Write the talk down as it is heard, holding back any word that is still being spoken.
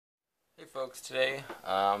Hey folks, today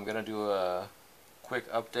I'm gonna do a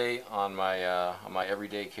quick update on my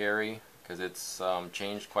everyday carry because it's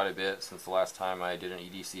changed quite a bit since the last time I did an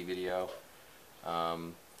EDC video.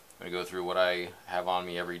 I'm gonna go through what I have on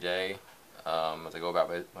me every day as I go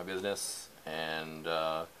about my business and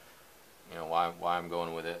why I'm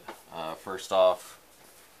going with it. First off,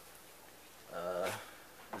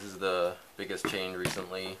 this is the biggest change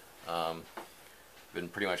recently. Been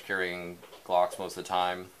pretty much carrying Glocks most of the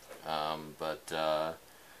time. And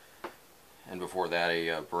before that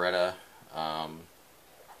a Beretta,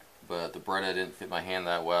 but the Beretta didn't fit my hand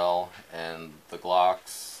that well, and the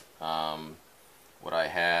Glocks, what I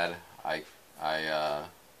had, I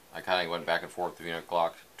kind of went back and forth between a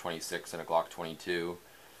Glock 26 and a Glock 22,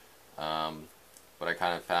 but I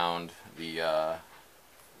kind of found the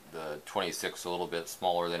 26 a little bit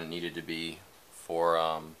smaller than it needed to be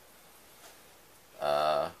for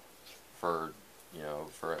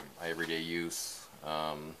for my everyday use,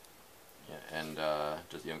 and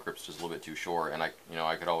just grip's just a little bit too short. And I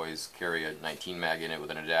could always carry a 19 mag in it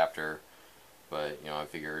with an adapter, but I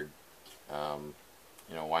figured,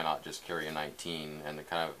 why not just carry a 19? And it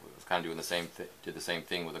was kind of doing did the same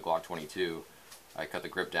thing with a Glock 22. I cut the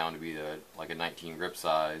grip down to be like a 19 grip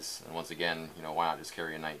size, and once again, why not just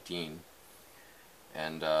carry a 19?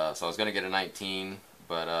 And so I was gonna get a 19,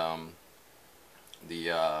 but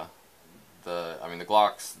the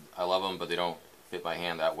Glocks, I love them, but they don't fit my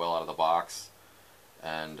hand that well out of the box,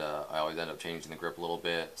 and I always end up changing the grip a little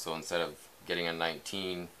bit. So instead of getting a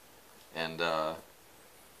 19 and kind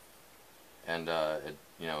of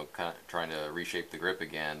trying to reshape the grip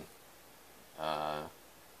again, I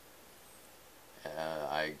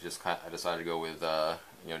decided to go with do a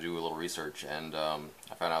little research, and I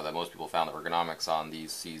found out that most people found the ergonomics on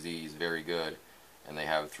these CZs very good, and they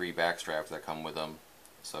have 3 back straps that come with them.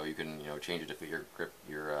 So you can change it to fit your grip,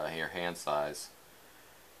 your hand size,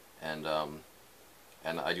 and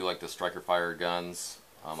I do like the striker fired guns,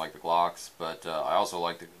 like the Glocks, but I also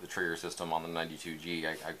like the trigger system on the 92G.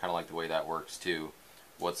 I kind of like the way that works too.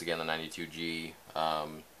 Once again, the 92G,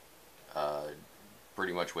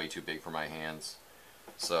 pretty much way too big for my hands,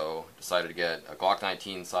 so decided to get a Glock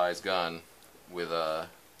 19 size gun with a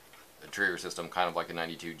trigger system kind of like a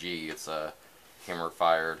 92G. It's a hammer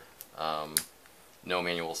fired. No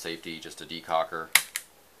manual safety, just a decocker.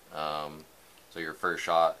 So your first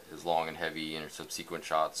shot is long and heavy, and your subsequent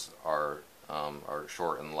shots are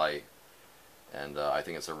short and light. And I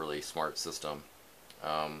think it's a really smart system.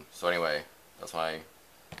 So anyway, that's my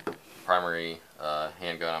primary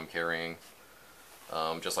handgun I'm carrying.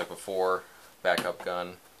 Just like before, backup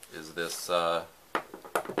gun is this Ruger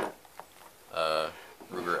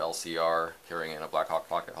LCR, carrying it in a Black Hawk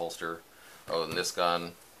pocket holster. Oh, and this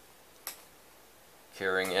gun,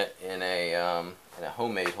 carrying it in a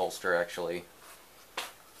homemade holster, actually.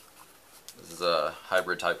 This is a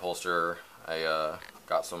hybrid type holster. I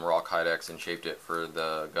got some raw Kydex and shaped it for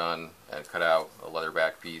the gun and cut out a leather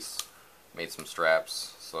back piece, made some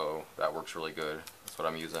straps, so that works really good. That's what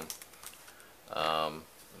I'm using.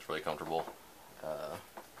 It's really comfortable.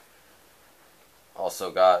 Also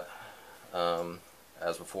got,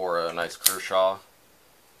 as before, a nice Kershaw.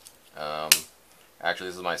 Actually,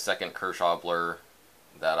 this is my second Kershaw Blur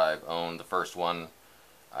that I've owned. The first one,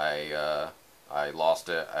 I lost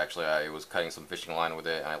it. Actually, I was cutting some fishing line with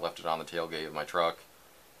it, and I left it on the tailgate of my truck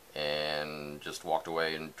and just walked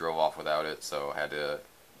away and drove off without it. So I had to,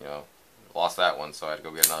 lost that one, so I had to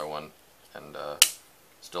go get another one, and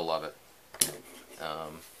still love it.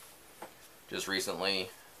 Just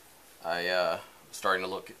recently, I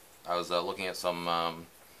was looking at some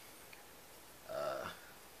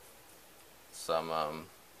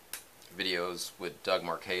videos with Doug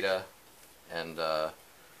Marcada, and I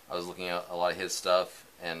was looking at a lot of his stuff,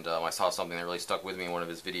 and I saw something that really stuck with me in one of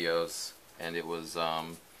his videos, and it was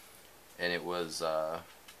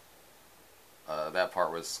that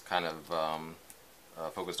part was kind of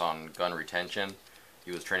focused on gun retention.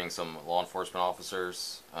 He was training some law enforcement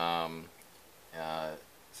officers, some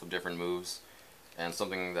different moves, and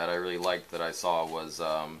something that I really liked that I saw was,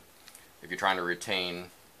 if you're trying to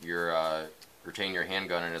retain your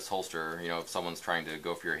handgun in its holster, if someone's trying to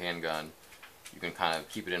go for your handgun, you can kind of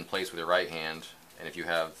keep it in place with your right hand, and if you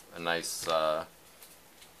have a nice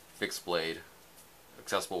fixed blade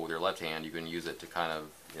accessible with your left hand, you can use it to kind of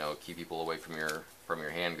keep people away from your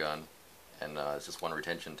handgun, and it's just one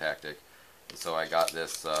retention tactic. And so I got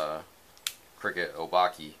this CRKT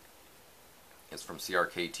Obake. It's from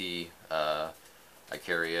CRKT. I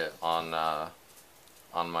carry it on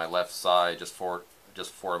my left side, just forward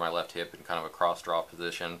of my left hip, in kind of a cross draw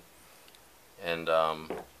position, and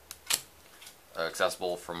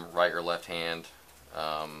accessible from right or left hand.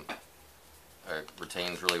 It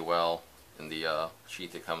retains really well in the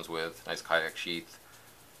sheath it comes with. Nice kayak sheath.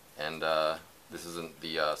 And this isn't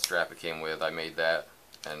the strap it came with. I made that,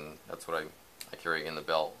 and that's what I carry in the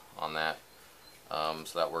belt on that.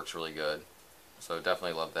 So that works really good. So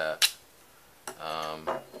definitely love that.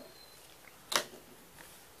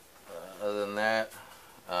 Other than that,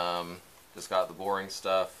 just got the boring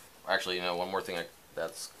stuff. Actually, you know, one more thing I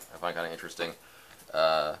find kind of interesting.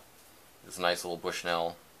 This nice little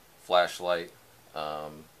Bushnell flashlight,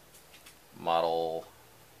 model,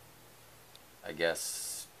 I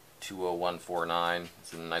guess 20149.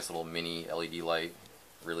 It's a nice little mini LED light,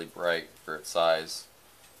 really bright for its size,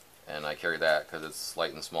 and I carry that because it's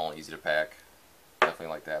light and small and easy to pack. Definitely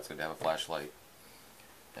like that. It's good to have a flashlight.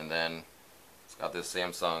 And then it's got this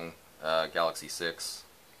Samsung Galaxy 6.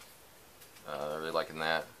 Really liking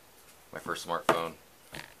that. My first smartphone.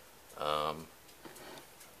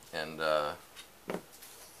 And of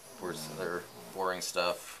course, other boring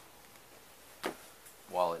stuff.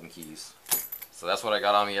 Wallet and keys. So that's what I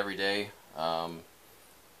got on me every day.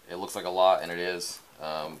 It looks like a lot, and it is,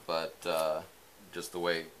 but just the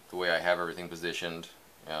way I have everything positioned,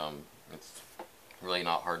 it's really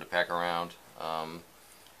not hard to pack around. And,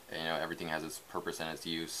 you know, everything has its purpose and its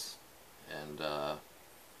use, and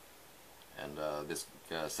this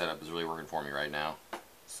setup is really working for me right now.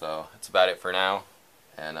 So that's about it for now,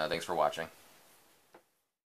 and thanks for watching.